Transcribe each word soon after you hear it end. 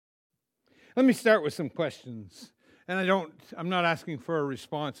Let me start with some questions. And I'm not asking for a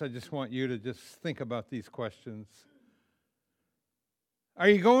response. I just want you to just think about these questions. Are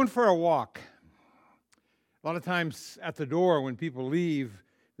you going for a walk? A lot of times at the door when people leave,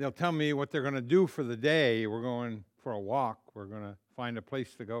 they'll tell me what they're going to do for the day. We're going for a walk. We're going to find a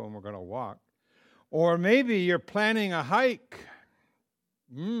place to go and we're going to walk. Or maybe you're planning a hike.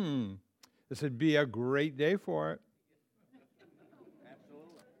 This would be a great day for it.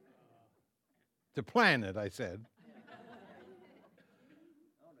 Absolutely. To plan it, I said.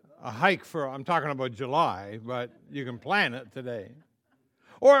 A hike I'm talking about July, but you can plan it today.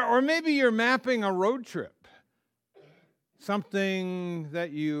 Or maybe you're mapping a road trip. Something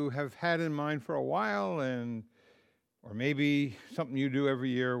that you have had in mind for a while, or maybe something you do every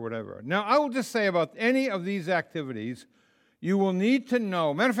year, or whatever. Now, I will just say about any of these activities, you will need to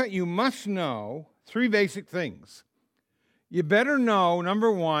know, matter of fact, you must know 3 basic things. You better know,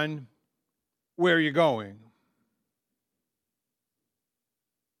 number 1, where you're going.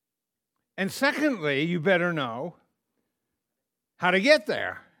 And secondly, you better know how to get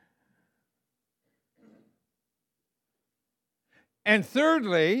there. And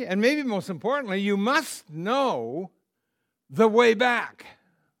thirdly, and maybe most importantly, you must know the way back.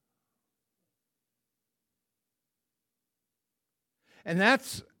 And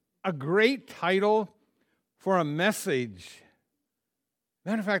that's a great title for a message.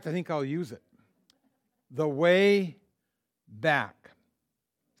 Matter of fact, I think I'll use it. The way back.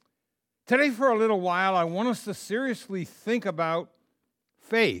 Today, for a little while, I want us to seriously think about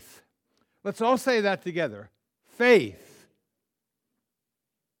faith. Let's all say that together. Faith.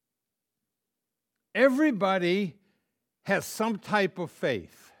 Everybody has some type of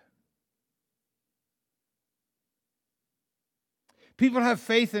faith. People have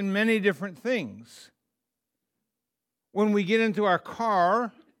faith in many different things. When we get into our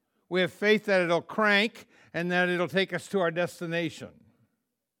car, we have faith that it'll crank and that it'll take us to our destination.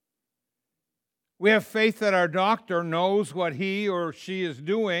 We have faith that our doctor knows what he or she is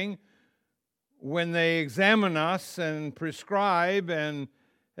doing when they examine us and prescribe and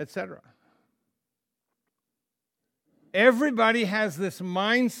etc. Everybody has this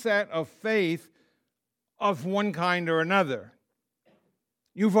mindset of faith of one kind or another.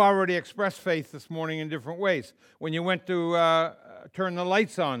 You've already expressed faith this morning in different ways. When you went to turn the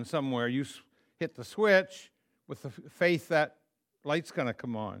lights on somewhere, you hit the switch with the faith that light's going to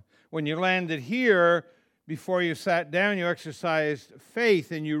come on. When you landed here, before you sat down, you exercised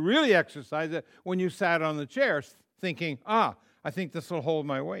faith, and you really exercised it when you sat on the chair, thinking, I think this will hold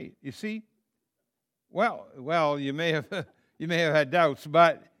my weight. You see? Well, you may have had doubts,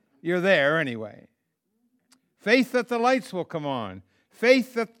 but you're there anyway. Faith that the lights will come on.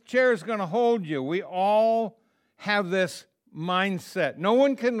 Faith that the chair is going to hold you. We all have this mindset. No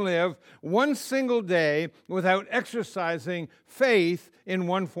one can live one single day without exercising faith in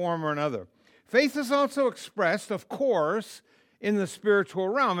one form or another. Faith is also expressed, of course, in the spiritual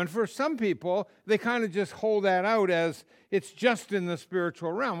realm. And for some people, they kind of just hold that out as it's just in the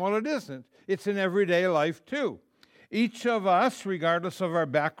spiritual realm. Well, it isn't. It's in everyday life too. Each of us, regardless of our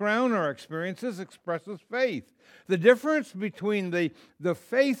background or experiences, expresses faith. The difference between the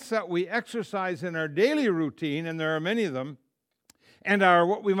faiths that we exercise in our daily routine, and there are many of them, and our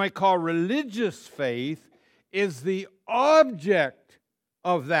what we might call religious faith is the object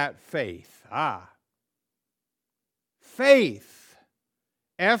of that faith. Faith.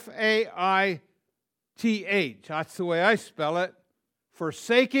 F-A-I-T-H. That's the way I spell it.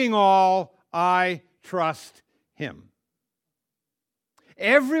 Forsaking all, I trust Him.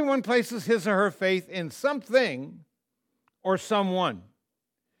 Everyone places his or her faith in something or someone.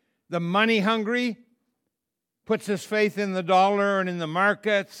 The money-hungry puts his faith in the dollar and in the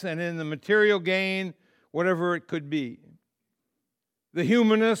markets and in the material gain, whatever it could be. The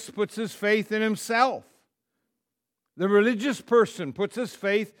humanist puts his faith in himself. The religious person puts his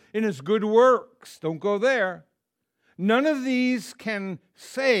faith in his good works. Don't go there. None of these can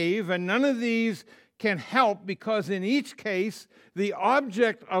save, and none of these can help, because in each case, the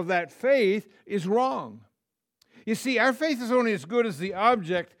object of that faith is wrong. You see, our faith is only as good as the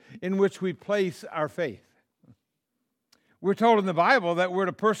object in which we place our faith. We're told in the Bible that we're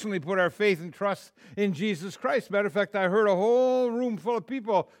to personally put our faith and trust in Jesus Christ. Matter of fact, I heard a whole room full of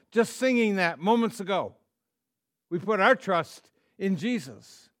people just singing that moments ago. We put our trust in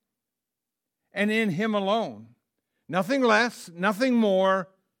Jesus and in Him alone. Nothing less, nothing more,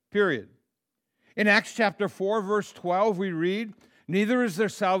 period. In Acts chapter 4, verse 12, we read, "Neither is there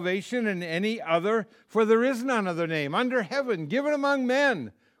salvation in any other, for there is none other name under heaven given among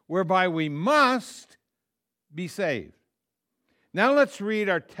men whereby we must be saved." Now let's read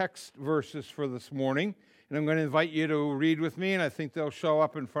our text verses for this morning. And I'm going to invite you to read with me, and I think they'll show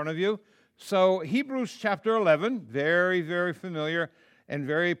up in front of you. So Hebrews chapter 11, very, very familiar and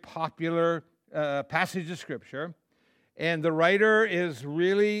very popular passage of Scripture. And the writer is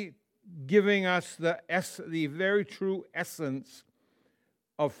really giving us the very true essence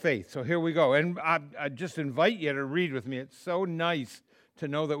of faith. So here we go. And I just invite you to read with me. It's so nice to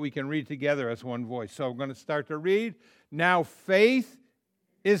know that we can read together as one voice. So I'm going to start to read. Now faith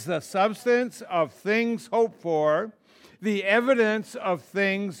is the substance of things hoped for, the evidence of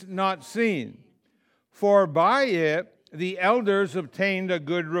things not seen. For by it the elders obtained a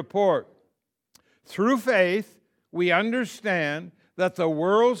good report. Through faith we understand that the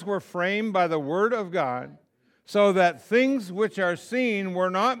worlds were framed by the word of God, so that things which are seen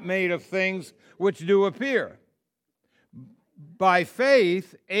were not made of things which do appear. By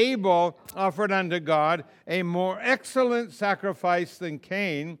faith, Abel offered unto God a more excellent sacrifice than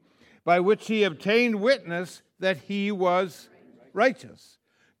Cain, by which he obtained witness that he was righteous,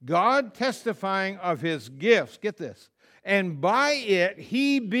 God testifying of his gifts. Get this. And by it,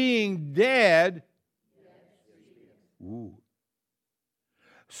 he being dead. Ooh.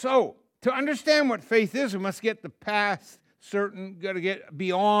 So, to understand what faith is, we must get got to get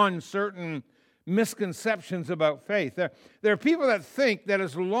beyond certain misconceptions about faith. There are people that think that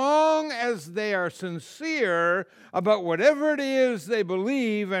as long as they are sincere about whatever it is they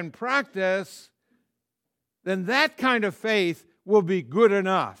believe and practice, then that kind of faith will be good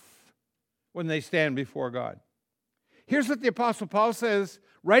enough when they stand before God. Here's what the Apostle Paul says,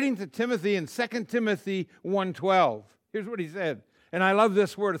 writing to Timothy in 2 Timothy 1:12. Here's what he said. And I love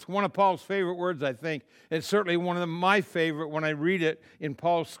this word. It's one of Paul's favorite words, I think. It's certainly one of my favorite when I read it in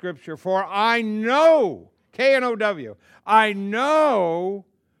Paul's scripture. For I know, K-N-O-W, I know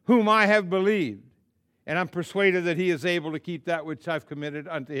whom I have believed, and I'm persuaded that he is able to keep that which I've committed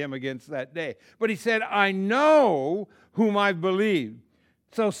unto him against that day. But he said, I know whom I've believed.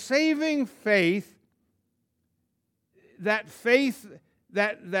 So saving faith, that faith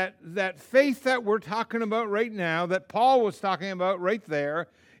that we're talking about right now, that Paul was talking about right there,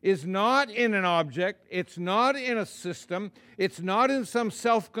 is not in an object, it's not in a system, it's not in some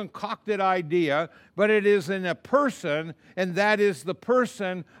self-concocted idea, but it is in a person, and that is the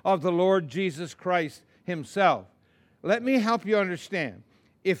person of the Lord Jesus Christ himself. Let me help you understand.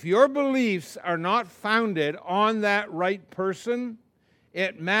 If your beliefs are not founded on that right person,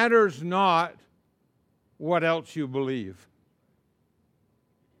 it matters not what else you believe.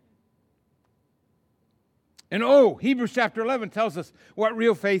 And Hebrews chapter 11 tells us what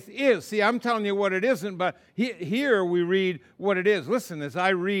real faith is. See, I'm telling you what it isn't, but here we read what it is. Listen, as I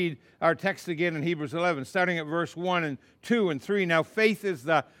read our text again in Hebrews 11, starting at verse 1 and 2 and 3. Now, faith is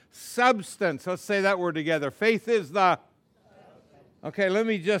the substance. Let's say that word together. Faith is the... Okay, let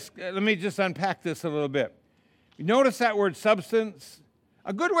me just unpack this a little bit. You notice that word substance?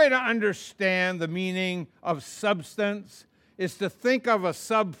 A good way to understand the meaning of substance is to think of a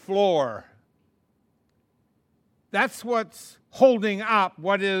subfloor. That's what's holding up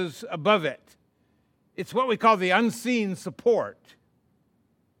what is above it. It's what we call the unseen support.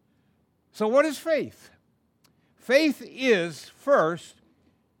 So what is faith? Faith is, first,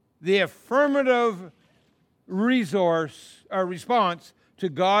 the affirmative response to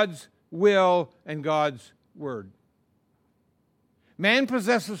God's will and God's word. Man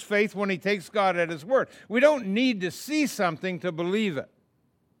possesses faith when he takes God at his word. We don't need to see something to believe it.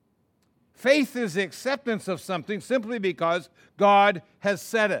 Faith is the acceptance of something simply because God has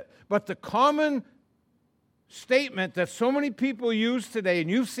said it. But the common statement that so many people use today, and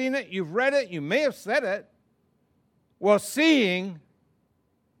you've seen it, you've read it, you may have said it, well, seeing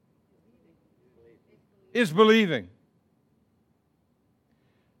is believing.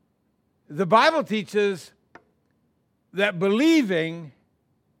 The Bible teaches that believing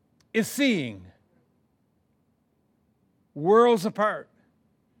is seeing. Worlds apart.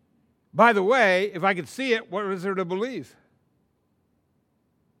 By the way, if I could see it, what is there to believe?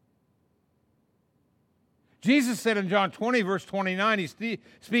 Jesus said in John 20, verse 29, he's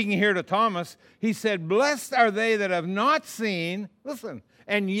speaking here to Thomas, he said, blessed are they that have not seen, listen,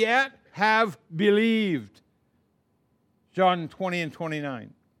 and yet have believed. John 20 and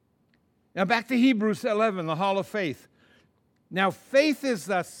 29. Now back to Hebrews 11, the hall of faith. Now faith is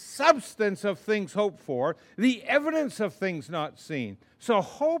the substance of things hoped for, the evidence of things not seen. So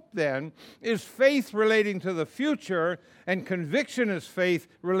hope, then, is faith relating to the future, and conviction is faith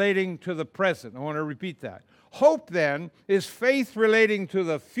relating to the present. I want to repeat that. Hope, then, is faith relating to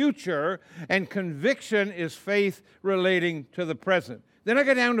the future, and conviction is faith relating to the present. Then I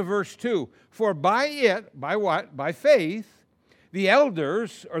go down to verse 2. For by it, by what? By faith, The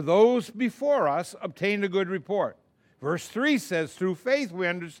elders, or those before us, obtained a good report. Verse 3 says, through faith we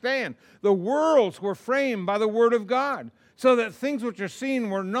understand the worlds were framed by the word of God, so that things which are seen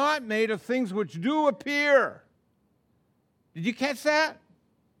were not made of things which do appear. Did you catch that?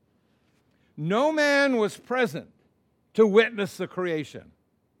 No man was present to witness the creation.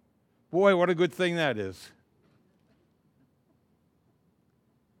 Boy, what a good thing that is.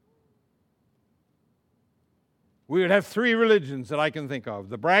 We would have three religions that I can think of: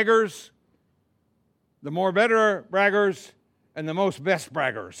 the braggers, the more better braggers, and the most best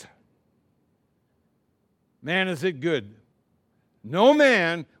braggers. Man, is it good. No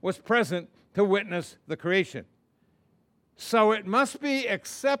man was present to witness the creation. So it must be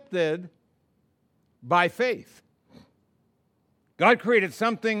accepted by faith. God created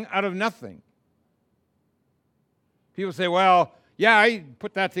something out of nothing. People say, well, yeah, I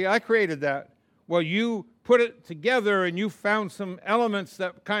put that together. I created that. Well, you put it together and you found some elements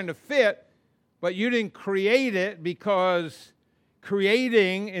that kind of fit, but you didn't create it, because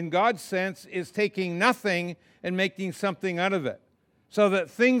creating, in God's sense, is taking nothing and making something out of it. So that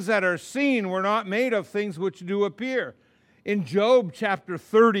things that are seen were not made of things which do appear. In Job chapter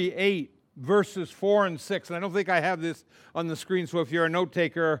 38, verses 4 and 6, and I don't think I have this on the screen, so if you're a note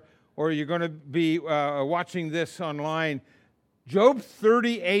taker or you're going to be watching this online, Job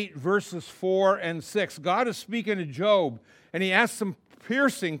 38, verses 4 and 6, God is speaking to Job, and he asks some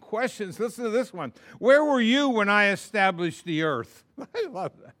piercing questions. Listen to this one. Where were you when I established the earth? I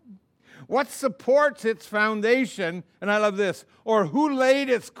love that. What supports its foundation? And I love this. Or who laid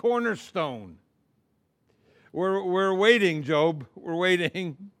its cornerstone? We're waiting, Job. We're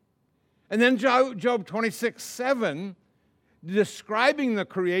waiting. And then Job 26:7, describing the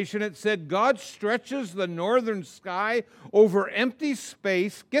creation, it said, God stretches the northern sky over empty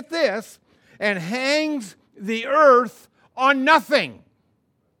space, get this, and hangs the earth on nothing.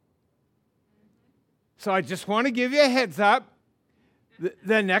 So I just want to give you a heads up.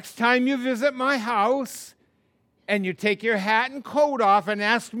 The next time you visit my house and you take your hat and coat off and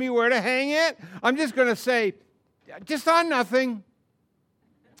ask me where to hang it, I'm just going to say, just on nothing.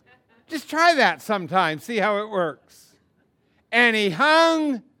 Just try that sometime, see how it works. And he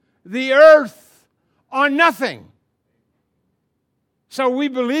hung the earth on nothing. So we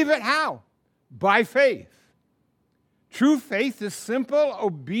believe it how? By faith. True faith is simple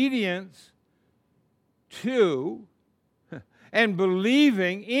obedience to and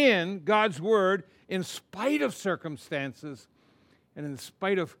believing in God's word in spite of circumstances and in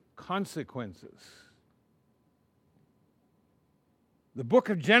spite of consequences. The book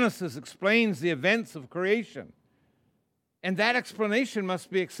of Genesis explains the events of creation. And that explanation must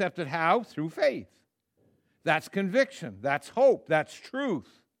be accepted how? Through faith. That's conviction. That's hope. That's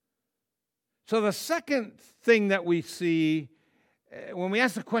truth. So the second thing that we see when we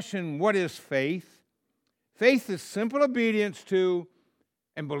ask the question, what is faith? Faith is simple obedience to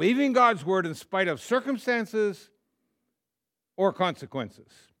and believing God's word in spite of circumstances or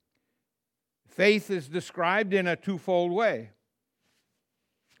consequences. Faith is described in a twofold way.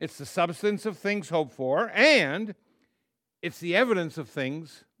 It's the substance of things hoped for, and it's the evidence of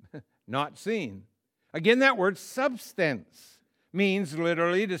things not seen. Again, that word substance means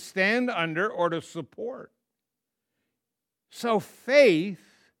literally to stand under or to support. So faith,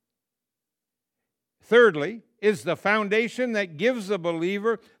 thirdly, is the foundation that gives the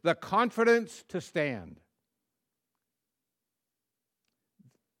believer the confidence to stand.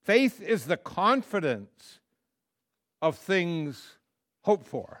 Faith is the confidence of things hoped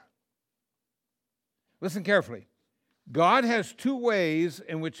for. Listen carefully. God has two ways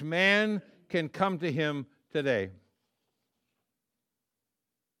in which man can come to him today.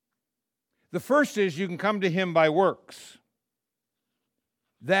 The first is you can come to him by works.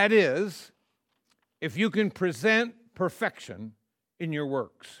 That is, if you can present perfection in your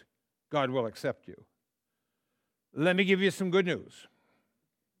works, God will accept you. Let me give you some good news.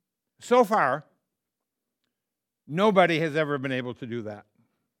 So far, nobody has ever been able to do that.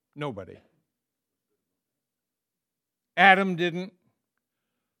 Nobody. Adam didn't.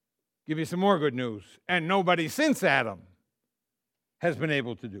 Give you some more good news. And nobody since Adam has been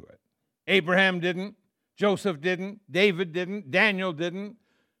able to do it. Abraham didn't. Joseph didn't. David didn't. Daniel didn't.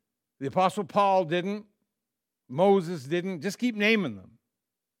 The Apostle Paul didn't. Moses didn't. Just keep naming them.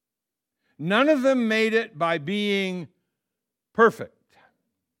 None of them made it by being perfect.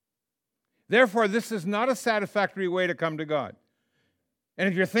 Therefore, this is not a satisfactory way to come to God. And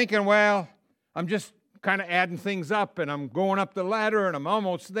if you're thinking, well, I'm just kind of adding things up and I'm going up the ladder and I'm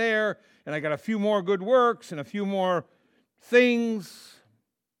almost there and I got a few more good works and a few more things.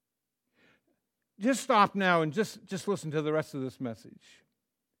 just stop now and just listen to the rest of this message.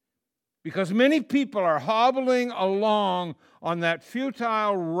 Because many people are hobbling along on that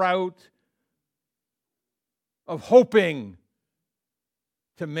futile route of hoping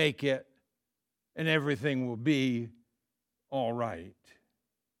to make it and everything will be all right.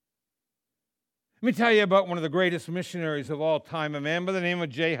 Let me tell you about one of the greatest missionaries of all time, a man by the name of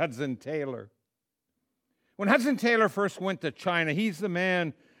J. Hudson Taylor. When Hudson Taylor first went to China, he's the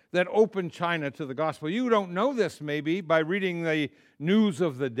man that opened China to the gospel. You don't know this maybe by reading the news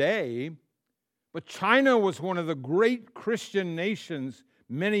of the day, but China was one of the great Christian nations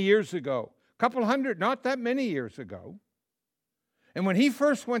many years ago. A couple hundred, not that many years ago. And when he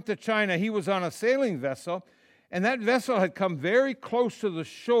first went to China, he was on a sailing vessel, and that vessel had come very close to the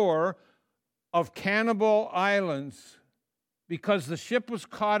shore of Cannibal Islands because the ship was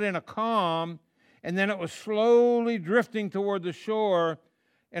caught in a calm, and then it was slowly drifting toward the shore,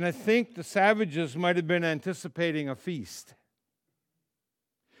 and I think the savages might have been anticipating a feast.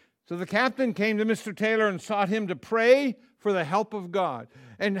 So the captain came to Mr. Taylor and sought him to pray for the help of God.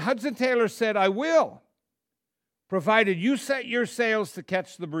 And Hudson Taylor said, I will, provided you set your sails to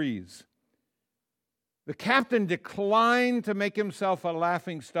catch the breeze. The captain declined to make himself a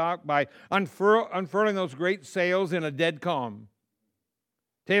laughingstock by unfurling those great sails in a dead calm.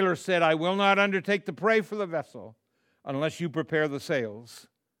 Taylor said, I will not undertake to pray for the vessel unless you prepare the sails.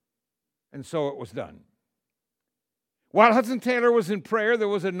 And so it was done. While Hudson Taylor was in prayer, there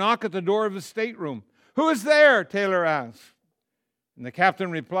was a knock at the door of his stateroom. Who is there? Taylor asked. And the captain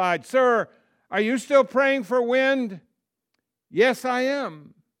replied, Sir, are you still praying for wind? Yes, I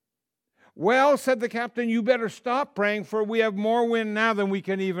am. Well, said the captain, you better stop praying, for we have more wind now than we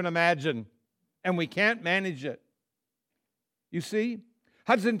can even imagine, and we can't manage it. You see,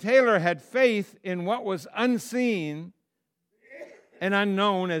 Hudson Taylor had faith in what was unseen and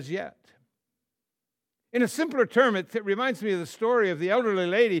unknown as yet. In a simpler term, it reminds me of the story of the elderly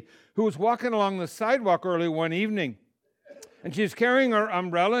lady who was walking along the sidewalk early one evening. And she was carrying her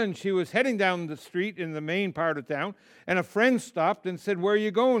umbrella, and she was heading down the street in the main part of town. And a friend stopped and said, Where are you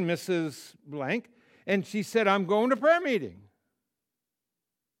going, Mrs. Blank? And she said, I'm going to prayer meeting.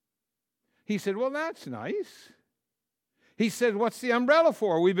 He said, Well, that's nice. He said, What's the umbrella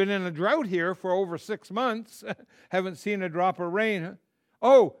for? We've been in a drought here for over 6 months. Haven't seen a drop of rain.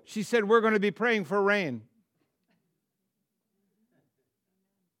 Oh, she said, We're going to be praying for rain.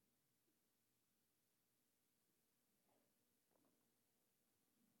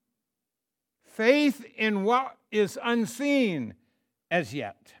 Faith in what is unseen as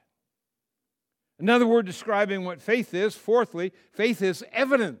yet. Another word describing what faith is, fourthly, faith is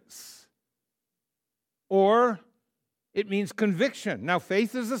evidence. Or it means conviction. Now,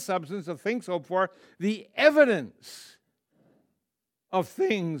 faith is the substance of things hoped for, the evidence of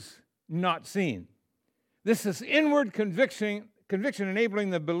things not seen. This is inward conviction enabling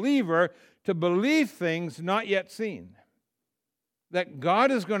the believer to believe things not yet seen. That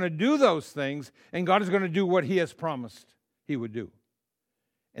God is going to do those things, and God is going to do what He has promised He would do.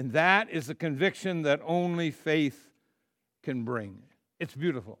 And that is the conviction that only faith can bring. It's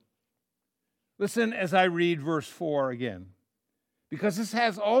beautiful. Listen as I read verse 4 again, because this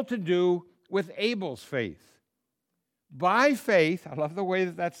has all to do with Abel's faith. By faith, I love the way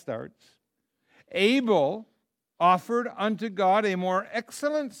that starts, Abel offered unto God a more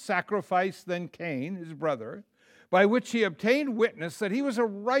excellent sacrifice than Cain, his brother, by which he obtained witness that he was a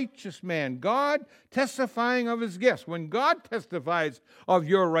righteous man, God testifying of his gifts. When God testifies of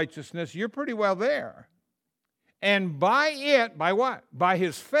your righteousness, you're pretty well there. And by it, by what? By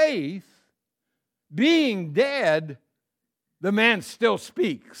his faith, being dead, the man still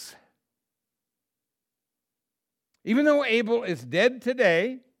speaks. Even though Abel is dead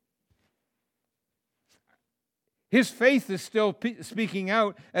today, his faith is still speaking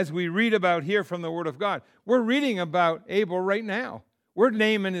out as we read about here from the Word of God. We're reading about Abel right now. We're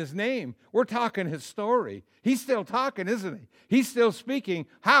naming his name. We're talking his story. He's still talking, isn't he? He's still speaking.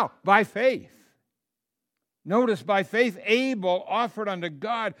 How? By faith. Notice, by faith, Abel offered unto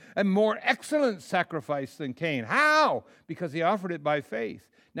God a more excellent sacrifice than Cain. How? Because he offered it by faith.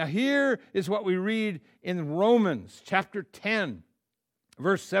 Now, here is what we read in Romans chapter 10,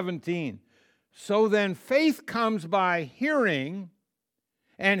 verse 17. So then faith comes by hearing,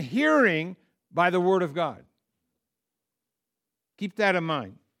 and hearing by the Word of God. Keep that in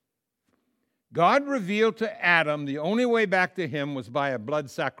mind. God revealed to Adam the only way back to him was by a blood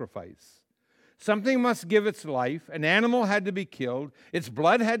sacrifice. Something must give its life. An animal had to be killed. Its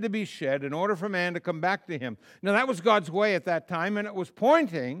blood had to be shed in order for man to come back to him. Now, that was God's way at that time, and it was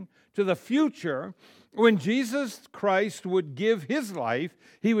pointing to the future When Jesus Christ would give his life,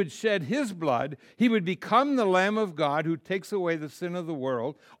 he would shed his blood, he would become the Lamb of God who takes away the sin of the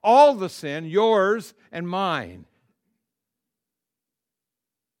world, all the sin, yours and mine.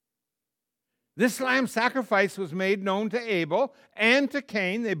 This lamb sacrifice was made known to Abel and to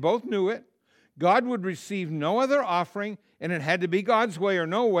Cain. They both knew it. God would receive no other offering, and it had to be God's way or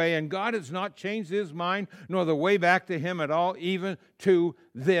no way, and God has not changed his mind nor the way back to him at all, even to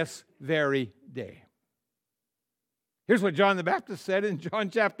this very day. Here's what John the Baptist said in John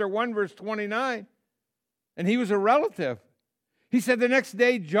chapter 1, verse 29. And he was a relative. He said, the next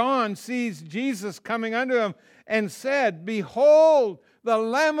day John sees Jesus coming unto him and said, behold, the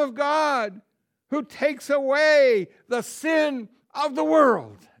Lamb of God who takes away the sin of the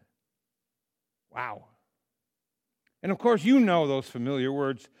world. Wow. And of course, you know those familiar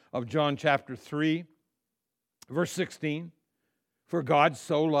words of John chapter 3, verse 16. For God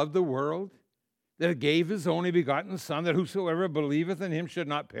so loved the world that it gave his only begotten Son, that whosoever believeth in him should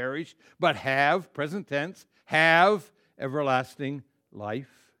not perish, but have, present tense, have everlasting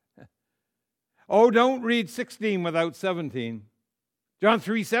life. Oh, don't read 16 without 17. John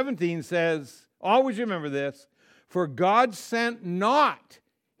 3:17 says, always remember this, for God sent not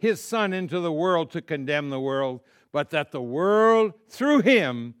his Son into the world to condemn the world, but that the world through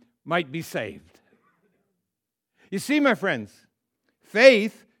him might be saved. You see, my friends,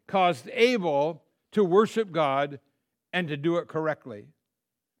 faith caused Abel to worship God and to do it correctly.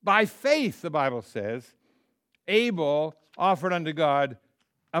 By faith, the Bible says, Abel offered unto God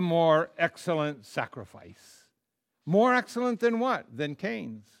a more excellent sacrifice. More excellent than what? Than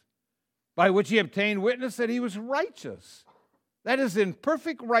Cain's. By which he obtained witness that he was righteous. That is in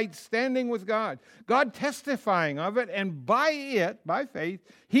perfect right standing with God. God testifying of it, and by it, by faith,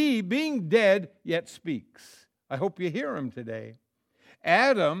 he, being dead, yet speaks. I hope you hear him today.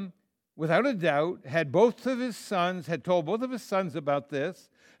 Adam, without a doubt, had told both of his sons about this,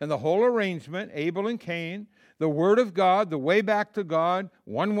 and the whole arrangement, Abel and Cain, the word of God, the way back to God,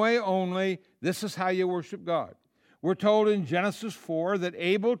 one way only, this is how you worship God. We're told in Genesis 4 that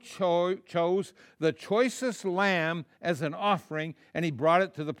Abel chose the choicest lamb as an offering, and he brought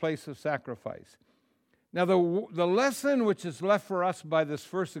it to the place of sacrifice. Now, the lesson which is left for us by this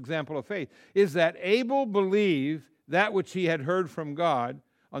first example of faith is that Abel believed that which he had heard from God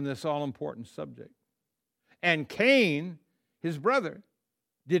on this all-important subject. And Cain, his brother,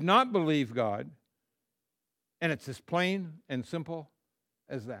 did not believe God, and it's as plain and simple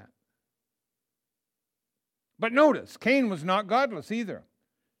as that. But notice, Cain was not godless either.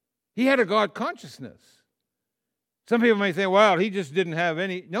 He had a God consciousness. Some people may say, well, he just didn't have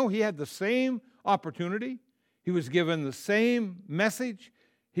any. No, he had the same opportunity. He was given the same message.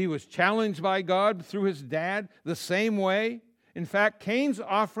 He was challenged by God through his dad the same way. In fact, Cain's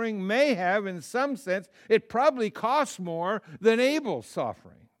offering may have, in some sense, it probably cost more than Abel's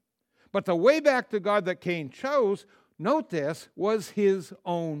offering. But the way back to God that Cain chose, note this, was his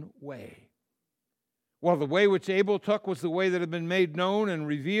own way. Well, the way which Abel took was the way that had been made known and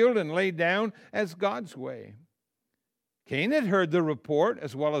revealed and laid down as God's way. Cain had heard the report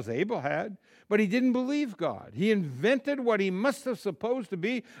as well as Abel had, but he didn't believe God. He invented what he must have supposed to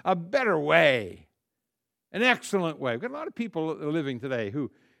be a better way, an excellent way. We've got a lot of people living today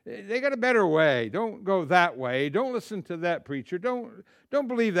who, they got a better way. Don't go that way. Don't listen to that preacher. Don't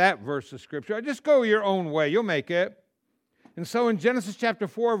believe that verse of Scripture. Just go your own way. You'll make it. And so in Genesis chapter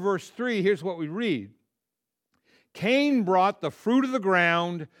 4, verse 3, here's what we read. Cain brought the fruit of the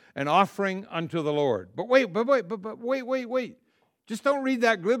ground, an offering unto the Lord. But wait. Just don't read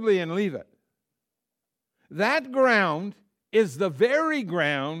that glibly and leave it. That ground is the very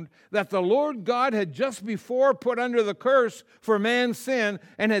ground that the Lord God had just before put under the curse for man's sin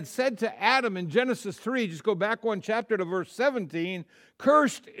and had said to Adam in Genesis 3, just go back one chapter to verse 17,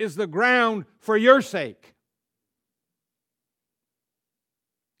 cursed is the ground for your sake.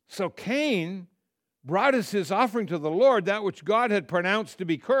 So Cain brought as his offering to the Lord that which God had pronounced to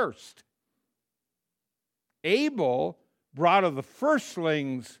be cursed. Abel brought of the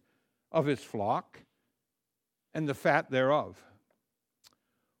firstlings of his flock and the fat thereof.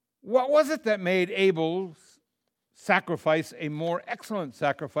 What was it that made Abel's sacrifice a more excellent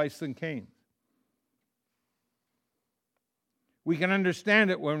sacrifice than Cain's? We can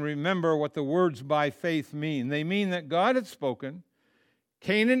understand it when we remember what the words by faith mean. They mean that God had spoken,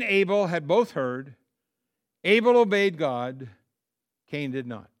 Cain and Abel had both heard, Abel obeyed God, Cain did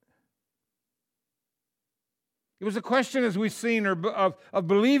not. It was a question, as we've seen, of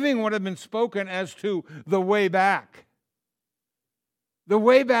believing what had been spoken as to the way back. The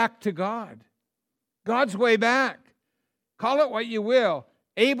way back to God. God's way back. Call it what you will.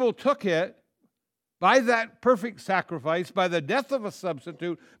 Abel took it, by that perfect sacrifice, by the death of a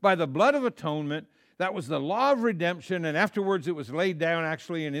substitute, by the blood of atonement. That was the law of redemption, and afterwards it was laid down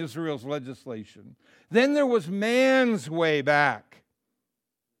actually in Israel's legislation. Then there was man's way back,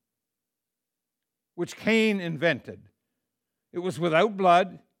 which Cain invented. It was without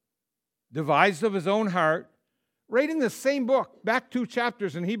blood, devised of his own heart. Right in the same book, back 2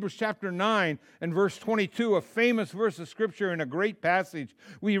 chapters in Hebrews chapter 9 and verse 22, a famous verse of Scripture and a great passage,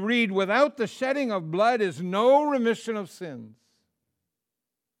 we read, "Without the shedding of blood is no remission of sins."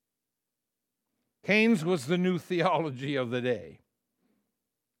 Cain's was the new theology of the day.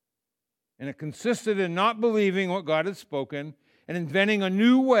 And it consisted in not believing what God had spoken and inventing a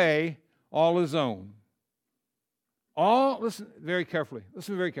new way all his own. Listen very carefully,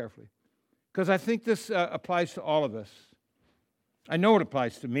 because I think this applies to all of us. I know it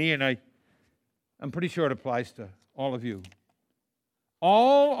applies to me, and I'm pretty sure it applies to all of you.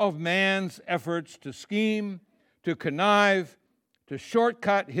 All of man's efforts to scheme, to connive, to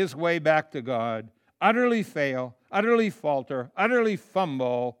shortcut his way back to God utterly fail, utterly falter, utterly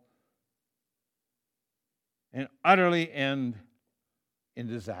fumble, and utterly end in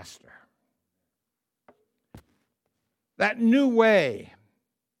disaster. That new way,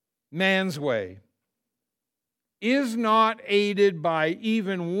 man's way, is not aided by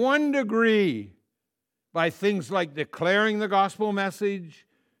even 1 degree by things like declaring the gospel message,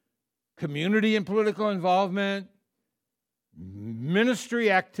 community and political involvement,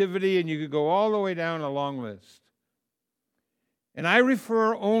 ministry activity, and you could go all the way down a long list. And I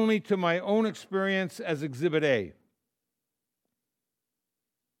refer only to my own experience as Exhibit A.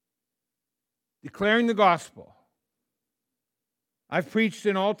 Declaring the gospel. I've preached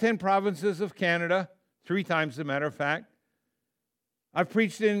in all 10 provinces of Canada, 3 times as a matter of fact. I've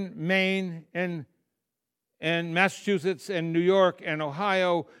preached in Maine and Massachusetts and New York and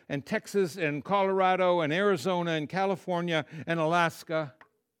Ohio and Texas and Colorado and Arizona and California and Alaska.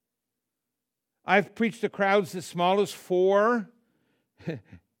 I've preached to crowds as small as 4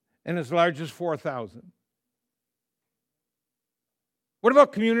 and as large as 4,000. What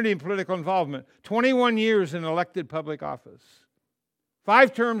about community and political involvement? 21 years in elected public office.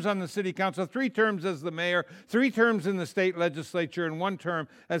 5 terms on the city council, 3 terms as the mayor, 3 terms in the state legislature, and 1 term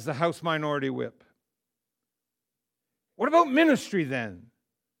as the House Minority Whip. What about ministry then?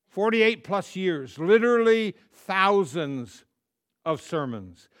 48 plus years, literally thousands of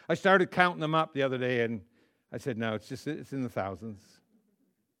sermons. I started counting them up the other day, and I said, no, it's in the thousands.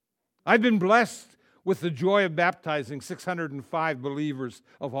 I've been blessed with the joy of baptizing 605 believers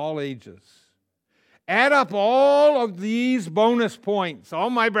of all ages. Add up all of these bonus points, all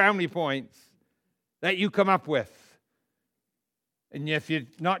my brownie points that you come up with. And if you're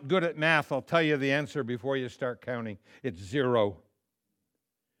not good at math, I'll tell you the answer before you start counting. It's 0.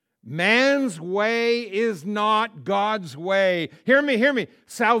 Man's way is not God's way. Hear me.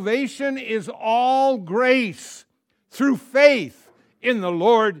 Salvation is all grace through faith in the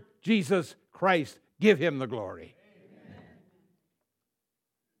Lord Jesus Christ. Give him the glory. Amen.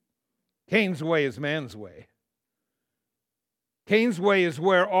 Cain's way is man's way. Cain's way is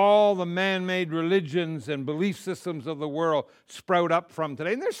where all the man-made religions and belief systems of the world sprout up from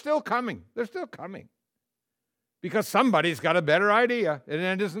today. And they're still coming. Because somebody's got a better idea, and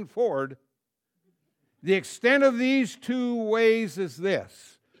it isn't Ford. The extent of these 2 ways is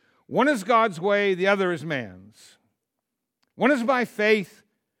this. One is God's way, the other is man's. One is by faith,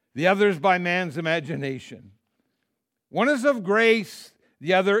 the other is by man's imagination. One is of grace,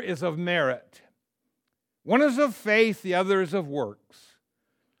 the other is of merit. One is of faith, the other is of works.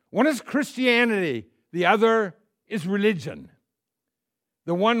 One is Christianity, the other is religion.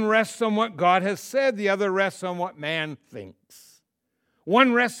 The one rests on what God has said, the other rests on what man thinks.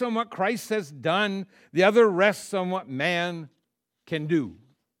 One rests on what Christ has done, the other rests on what man can do.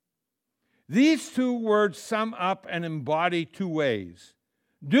 These 2 words sum up and embody 2 ways.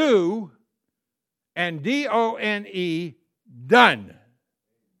 Do and D-O-N-E, done.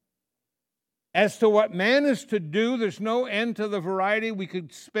 As to what man is to do, there's no end to the variety. We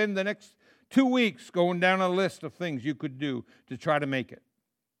could spend the next 2 weeks going down a list of things you could do to try to make it.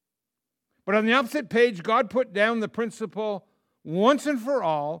 But on the opposite page, God put down the principle once and for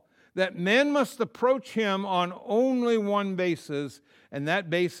all that men must approach him on only one basis, and that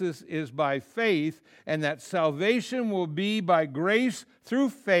basis is by faith, and that salvation will be by grace through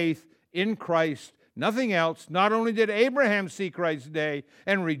faith in Christ, nothing else. Not only did Abraham see Christ's day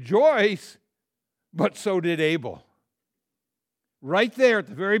and rejoice, but so did Abel. Right there at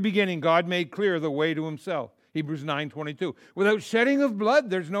the very beginning, God made clear the way to himself. Hebrews 9:22. Without shedding of blood,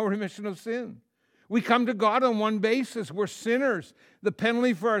 there's no remission of sin. We come to God on one basis. We're sinners. The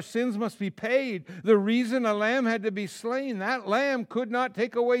penalty for our sins must be paid. The reason a lamb had to be slain, that lamb could not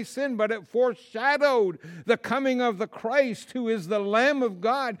take away sin, but it foreshadowed the coming of the Christ, who is the Lamb of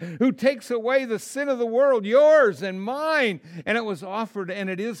God, who takes away the sin of the world, yours and mine. And it was offered, and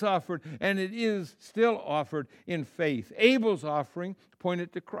it is offered, and it is still offered in faith. Abel's offering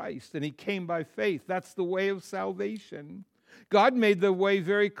pointed to Christ, and he came by faith. That's the way of salvation. God made the way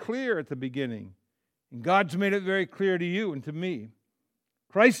very clear at the beginning. And God's made it very clear to you and to me.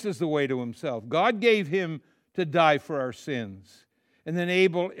 Christ is the way to himself. God gave him to die for our sins. And then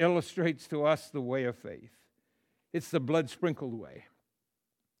Abel illustrates to us the way of faith. It's the blood-sprinkled way.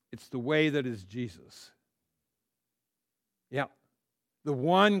 It's the way that is Jesus. Yeah. The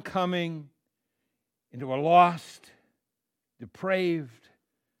one coming into a lost, depraved,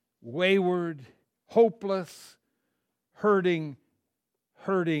 wayward, hopeless, hurting,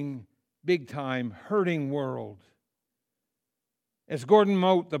 big time, hurting world. As Gordon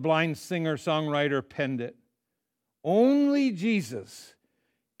Mote, the blind singer-songwriter, penned it, only Jesus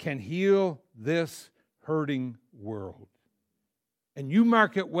can heal this hurting world. And you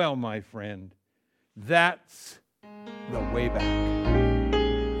mark it well, my friend. That's the way back.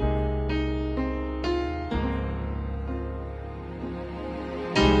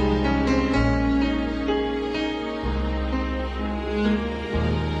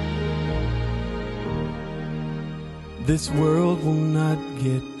 This world will not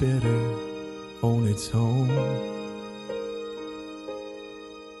get better on its own.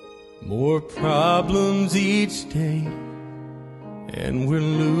 More problems each day, and we're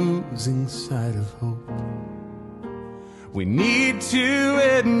losing sight of hope. We need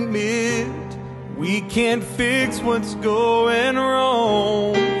to admit we can't fix what's going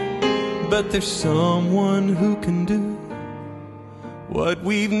wrong, but there's someone who can do what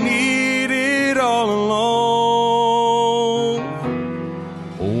we've needed all along.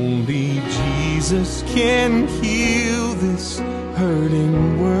 Only Jesus can heal this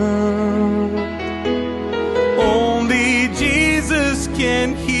hurting world. Only Jesus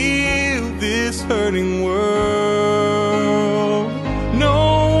can heal this hurting world.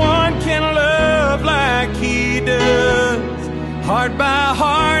 No one can love like he does, heart by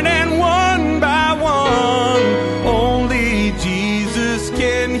heart and one by one. Only Jesus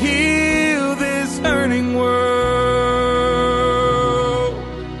can heal this hurting world.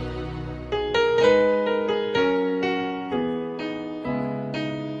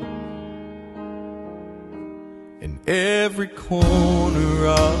 And every corner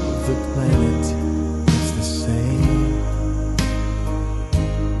of the planet is the same.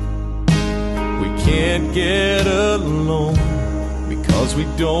 We can't get along because we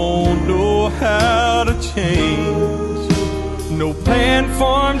don't know how to change. No plan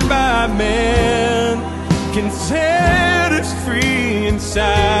formed by man can set us free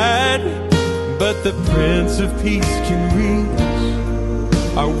inside, but the Prince of Peace can reach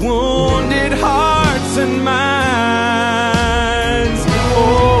our wounded hearts and minds.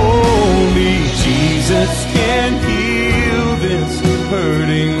 Only Jesus can heal this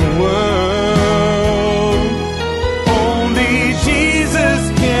hurting world. Only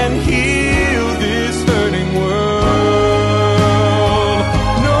Jesus can heal this hurting world.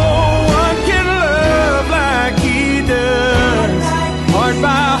 No one can love like he does, heart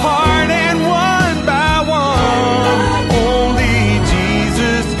by heart and one by one. Only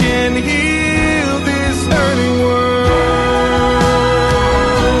Jesus can heal this hurting world.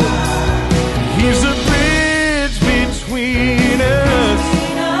 He's a bridge between us,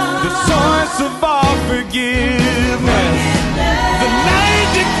 the source of all forgiveness, the night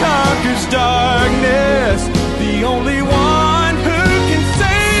that conquers darkness, the only one who can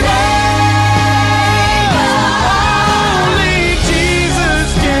save us. Only Jesus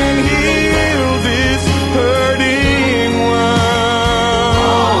can heal this hurting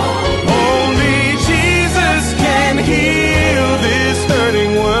world. Only Jesus can heal this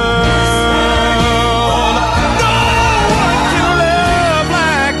hurting world. No one can love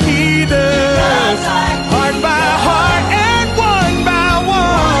like he does, heart by heart and one by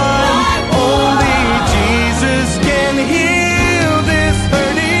one. Only Jesus can heal this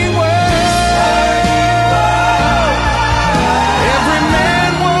hurting world. Every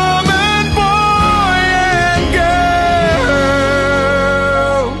man, woman, boy, and girl.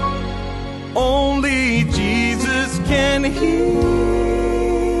 Only Jesus can heal